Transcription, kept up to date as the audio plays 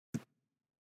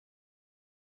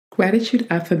Gratitude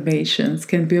affirmations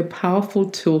can be a powerful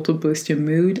tool to boost your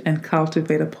mood and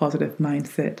cultivate a positive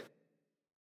mindset.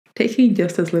 Taking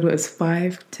just as little as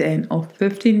 5, 10, or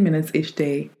 15 minutes each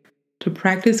day to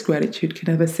practice gratitude can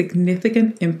have a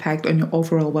significant impact on your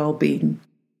overall well-being.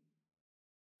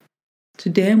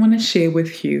 Today I want to share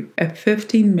with you a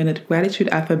 15-minute gratitude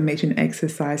affirmation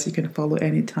exercise you can follow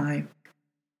anytime.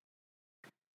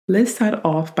 Let's start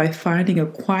off by finding a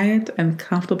quiet and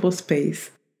comfortable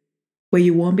space where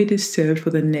you won't be disturbed for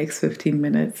the next 15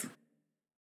 minutes.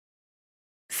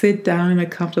 Sit down in a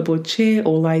comfortable chair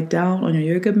or lie down on your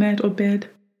yoga mat or bed.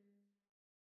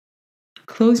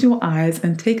 Close your eyes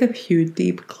and take a few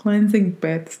deep cleansing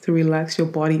breaths to relax your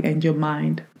body and your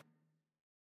mind.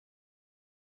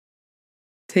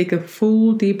 Take a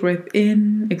full deep breath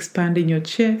in, expanding your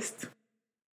chest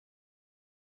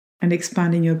and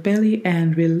expanding your belly,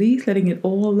 and release, letting it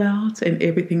all out and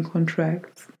everything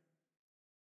contracts.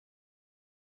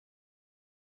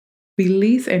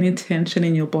 Release any tension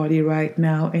in your body right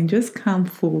now and just come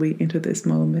fully into this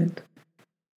moment.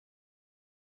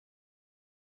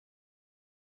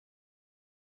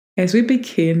 As we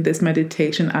begin this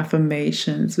meditation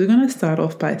affirmations, we're going to start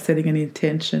off by setting an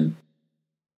intention.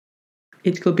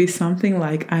 It could be something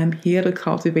like, I'm here to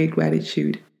cultivate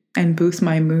gratitude and boost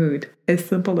my mood, as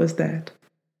simple as that.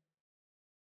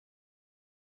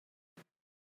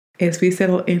 As we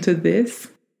settle into this,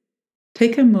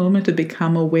 take a moment to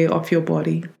become aware of your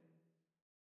body.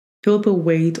 Feel the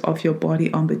weight of your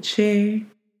body on the chair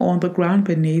or on the ground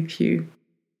beneath you.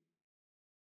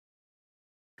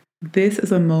 This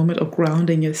is a moment of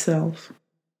grounding yourself,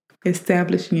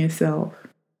 establishing yourself,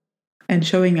 and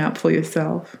showing up for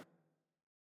yourself.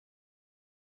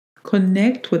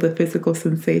 Connect with the physical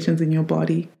sensations in your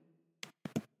body.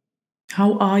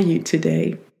 How are you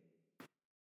today?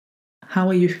 How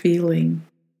are you feeling?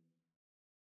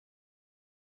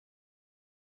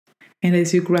 And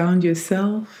as you ground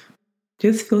yourself,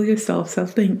 just feel yourself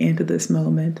settling into this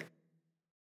moment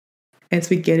as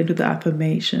we get into the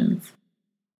affirmations.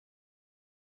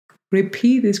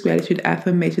 Repeat this gratitude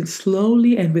affirmation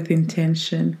slowly and with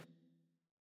intention.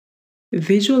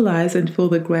 Visualize and feel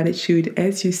the gratitude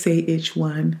as you say each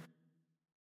one.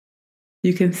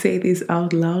 You can say these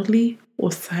out loudly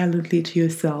or silently to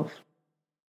yourself.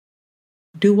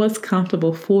 Do what's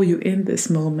comfortable for you in this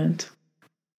moment.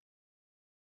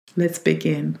 Let's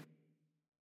begin.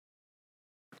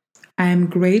 I am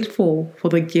grateful for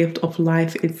the gift of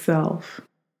life itself.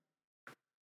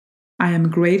 I am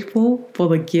grateful for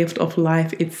the gift of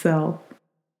life itself.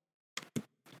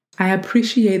 I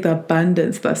appreciate the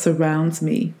abundance that surrounds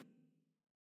me.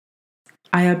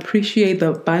 I appreciate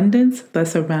the abundance that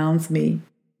surrounds me.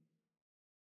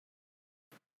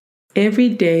 Every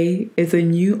day is a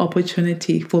new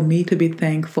opportunity for me to be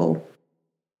thankful.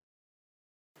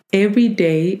 Every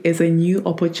day is a new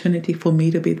opportunity for me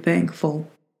to be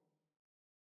thankful.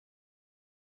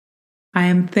 I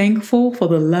am thankful for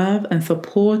the love and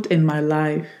support in my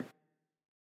life.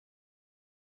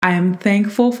 I am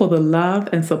thankful for the love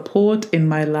and support in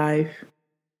my life.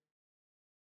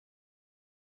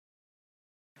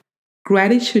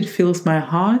 Gratitude fills my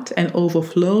heart and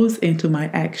overflows into my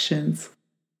actions.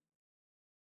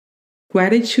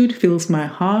 Gratitude fills my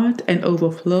heart and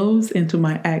overflows into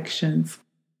my actions.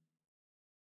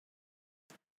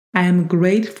 I am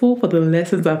grateful for the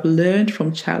lessons I've learned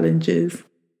from challenges.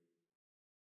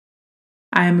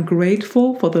 I am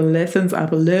grateful for the lessons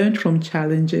I've learned from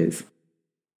challenges.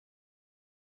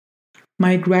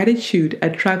 My gratitude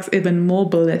attracts even more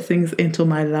blessings into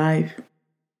my life.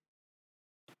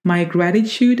 My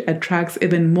gratitude attracts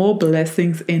even more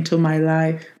blessings into my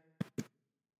life.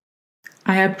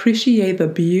 I appreciate the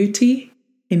beauty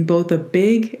in both the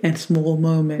big and small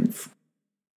moments.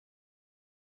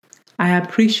 I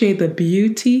appreciate the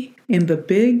beauty in the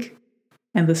big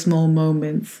and the small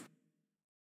moments.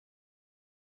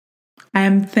 I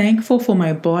am thankful for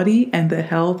my body and the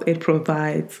health it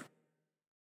provides.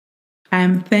 I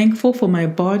am thankful for my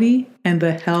body and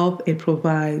the health it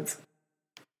provides.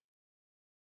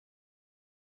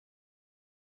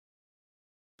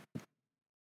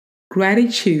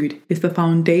 Gratitude is the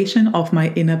foundation of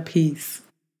my inner peace.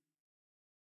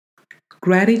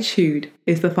 Gratitude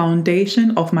is the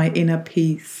foundation of my inner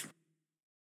peace.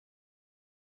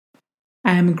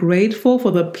 I am grateful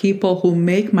for the people who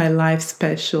make my life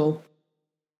special.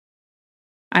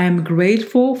 I am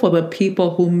grateful for the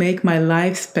people who make my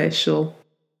life special.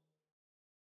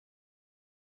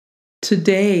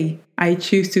 Today, I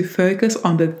choose to focus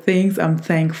on the things I'm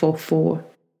thankful for.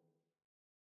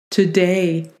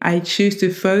 Today, I choose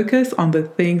to focus on the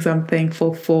things I'm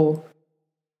thankful for.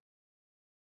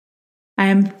 I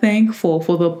am thankful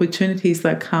for the opportunities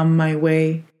that come my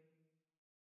way.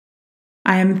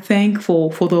 I am thankful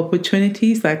for the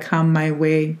opportunities that come my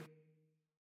way.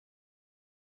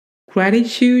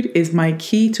 Gratitude is my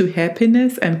key to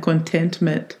happiness and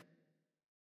contentment.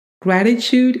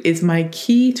 Gratitude is my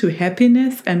key to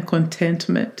happiness and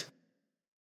contentment.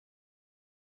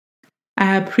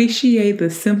 I appreciate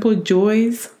the simple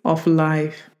joys of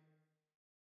life.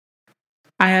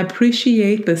 I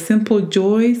appreciate the simple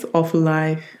joys of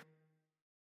life.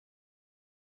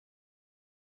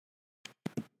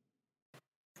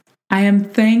 I am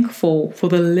thankful for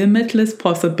the limitless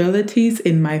possibilities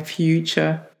in my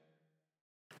future.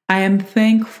 I am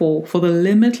thankful for the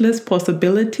limitless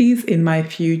possibilities in my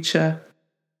future.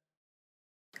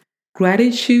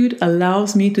 Gratitude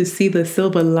allows me to see the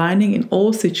silver lining in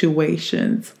all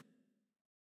situations.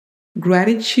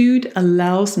 Gratitude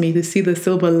allows me to see the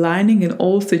silver lining in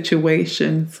all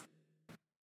situations.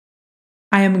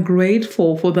 I am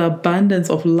grateful for the abundance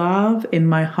of love in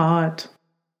my heart.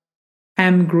 I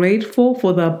am grateful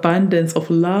for the abundance of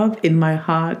love in my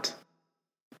heart.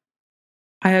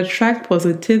 I attract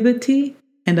positivity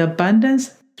and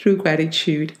abundance through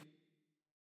gratitude.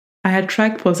 I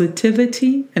attract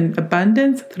positivity and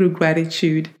abundance through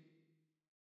gratitude.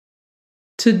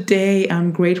 Today,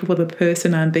 I'm grateful for the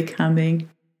person I'm becoming.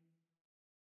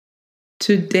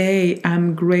 Today,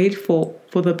 I'm grateful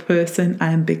for the person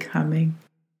I'm becoming.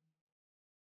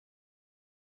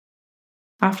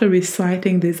 After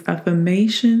reciting these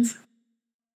affirmations,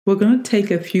 we're going to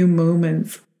take a few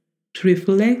moments to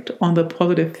reflect on the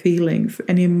positive feelings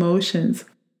and emotions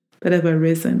that have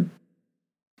arisen.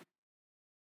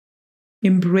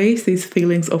 Embrace these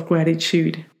feelings of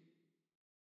gratitude.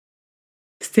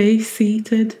 Stay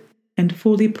seated and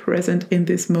fully present in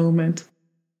this moment.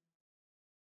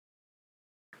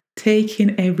 Take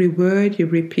in every word you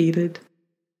repeated.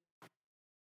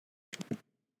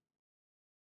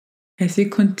 As you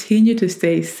continue to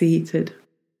stay seated,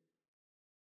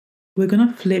 we're going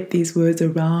to flip these words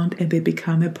around and they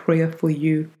become a prayer for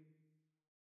you.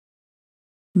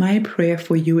 My prayer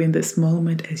for you in this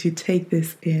moment as you take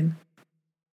this in.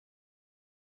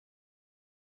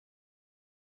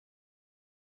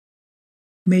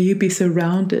 May you be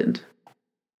surrounded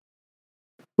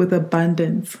with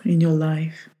abundance in your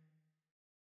life.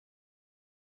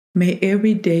 May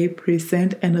every day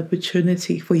present an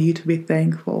opportunity for you to be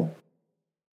thankful.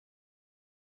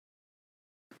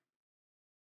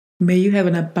 May you have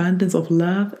an abundance of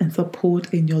love and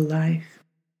support in your life.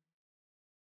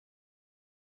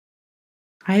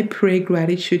 I pray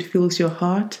gratitude fills your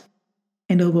heart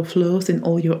and overflows in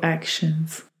all your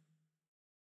actions.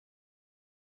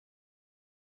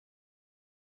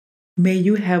 May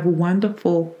you have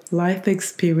wonderful life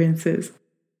experiences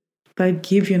that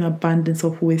give you an abundance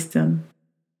of wisdom.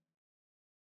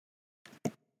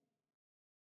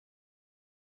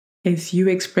 As you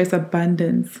express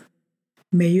abundance,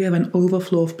 may you have an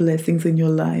overflow of blessings in your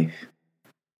life.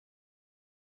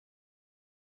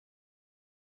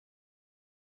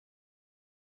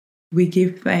 We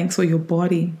give thanks for your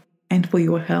body and for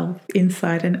your health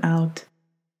inside and out.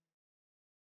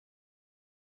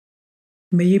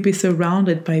 May you be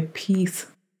surrounded by peace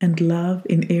and love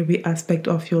in every aspect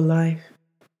of your life.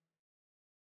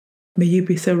 May you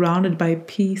be surrounded by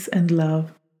peace and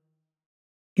love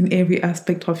in every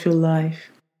aspect of your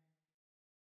life.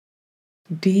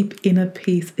 Deep inner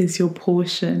peace is your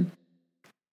portion.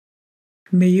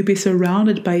 May you be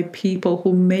surrounded by people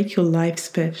who make your life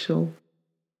special.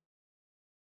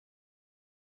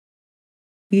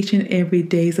 Each and every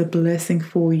day is a blessing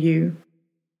for you.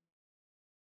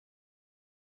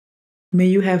 May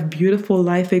you have beautiful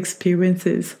life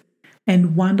experiences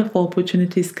and wonderful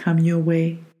opportunities come your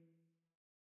way.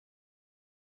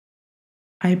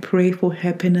 I pray for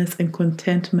happiness and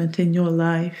contentment in your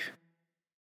life.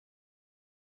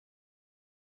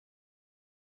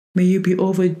 May you be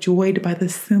overjoyed by the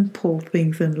simple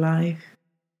things in life.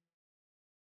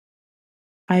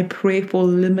 I pray for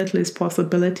limitless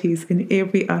possibilities in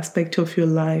every aspect of your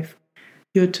life,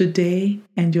 your today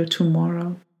and your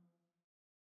tomorrow.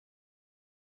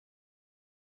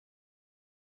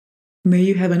 May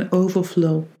you have an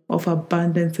overflow of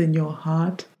abundance in your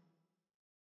heart.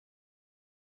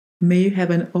 May you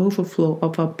have an overflow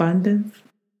of abundance,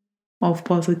 of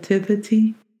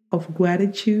positivity, of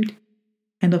gratitude,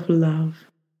 and of love.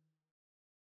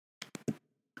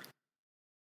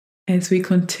 As we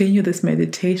continue this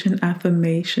meditation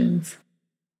affirmations,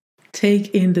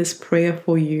 take in this prayer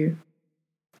for you.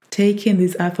 Take in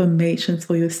these affirmations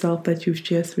for yourself that you've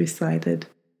just recited.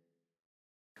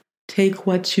 Take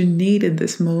what you need in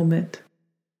this moment.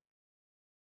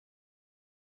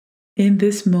 In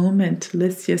this moment,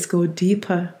 let's just go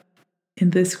deeper in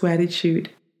this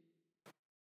gratitude.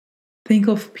 Think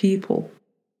of people,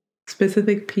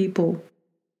 specific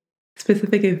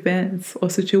events or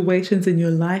situations in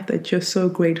your life that you're so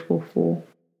grateful for.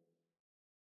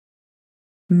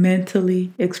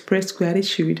 Mentally express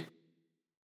gratitude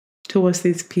towards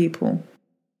these people.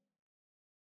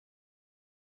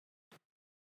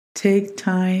 Take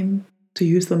time to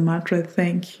use the mantra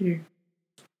thank you.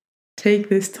 Take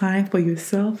this time for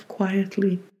yourself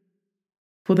quietly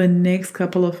for the next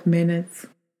couple of minutes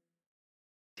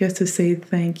just to say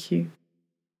thank you.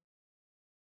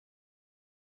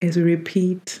 As we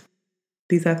repeat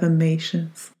these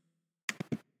affirmations,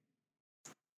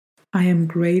 I am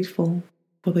grateful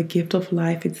for the gift of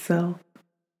life itself.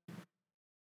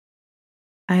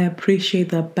 I appreciate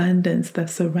the abundance that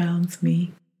surrounds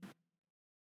me.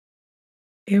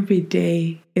 Every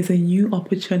day is a new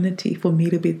opportunity for me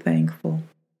to be thankful.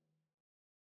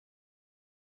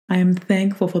 I am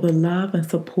thankful for the love and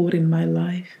support in my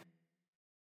life.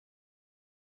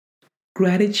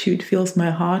 Gratitude fills my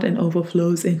heart and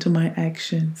overflows into my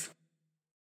actions.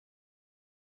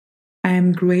 I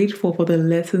am grateful for the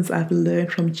lessons I've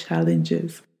learned from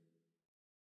challenges.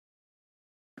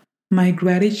 My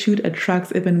gratitude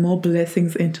attracts even more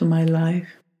blessings into my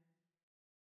life.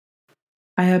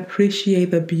 I appreciate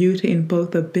the beauty in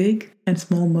both the big and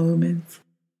small moments.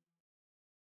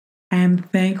 I am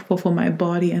thankful for my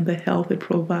body and the health it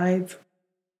provides.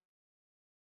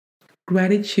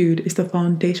 Gratitude is the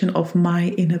foundation of my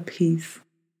inner peace.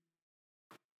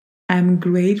 I am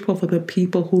grateful for the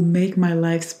people who make my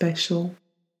life special.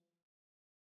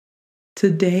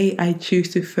 Today, I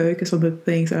choose to focus on the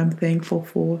things I'm thankful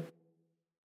for.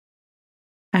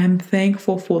 I am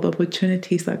thankful for the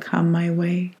opportunities that come my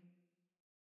way.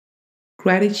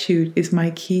 Gratitude is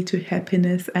my key to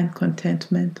happiness and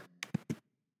contentment.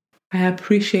 I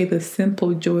appreciate the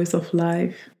simple joys of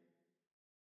life.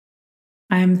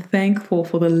 I am thankful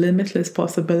for the limitless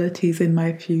possibilities in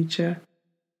my future.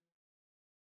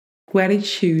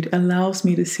 Gratitude allows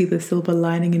me to see the silver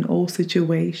lining in all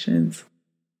situations.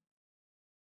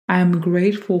 I am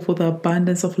grateful for the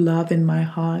abundance of love in my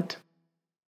heart.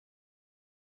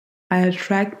 I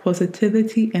attract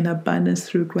positivity and abundance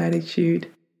through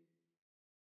gratitude.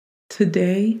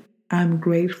 Today, I am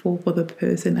grateful for the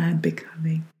person I am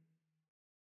becoming.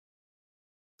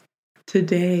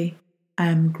 Today, I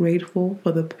am grateful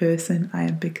for the person I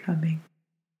am becoming.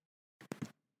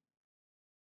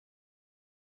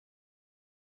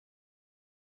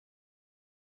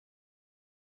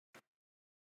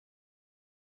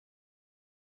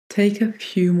 Take a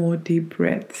few more deep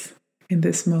breaths in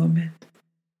this moment.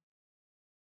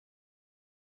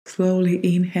 Slowly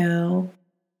inhale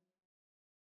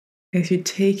as you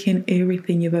take in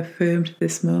everything you've affirmed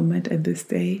this moment and this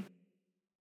day.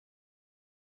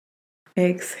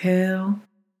 Exhale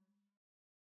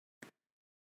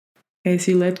as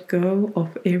you let go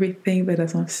of everything that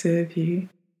does not serve you.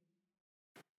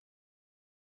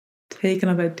 Take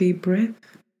another deep breath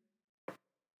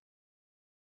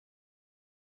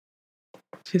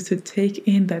just to take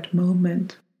in that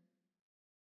moment.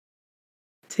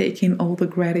 Take in all the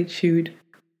gratitude,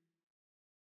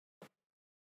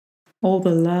 all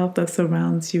the love that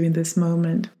surrounds you in this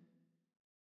moment.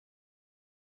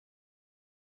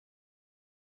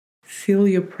 Seal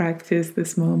your practice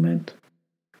this moment.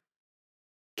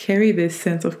 Carry this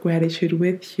sense of gratitude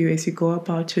with you as you go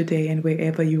about your day and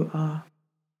wherever you are.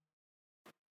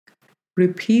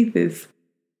 Repeat these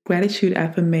gratitude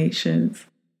affirmations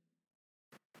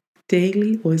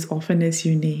daily or as often as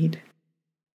you need.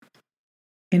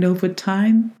 And over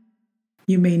time,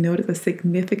 you may notice a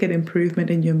significant improvement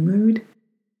in your mood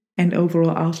and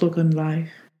overall outlook on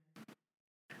life.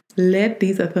 Let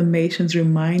these affirmations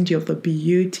remind you of the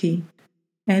beauty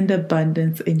and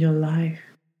abundance in your life.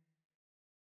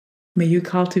 May you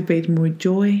cultivate more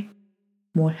joy,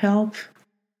 more health,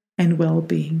 and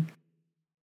well-being.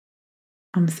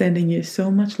 I'm sending you so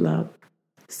much love,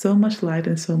 so much light,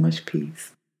 and so much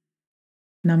peace.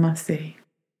 Namaste.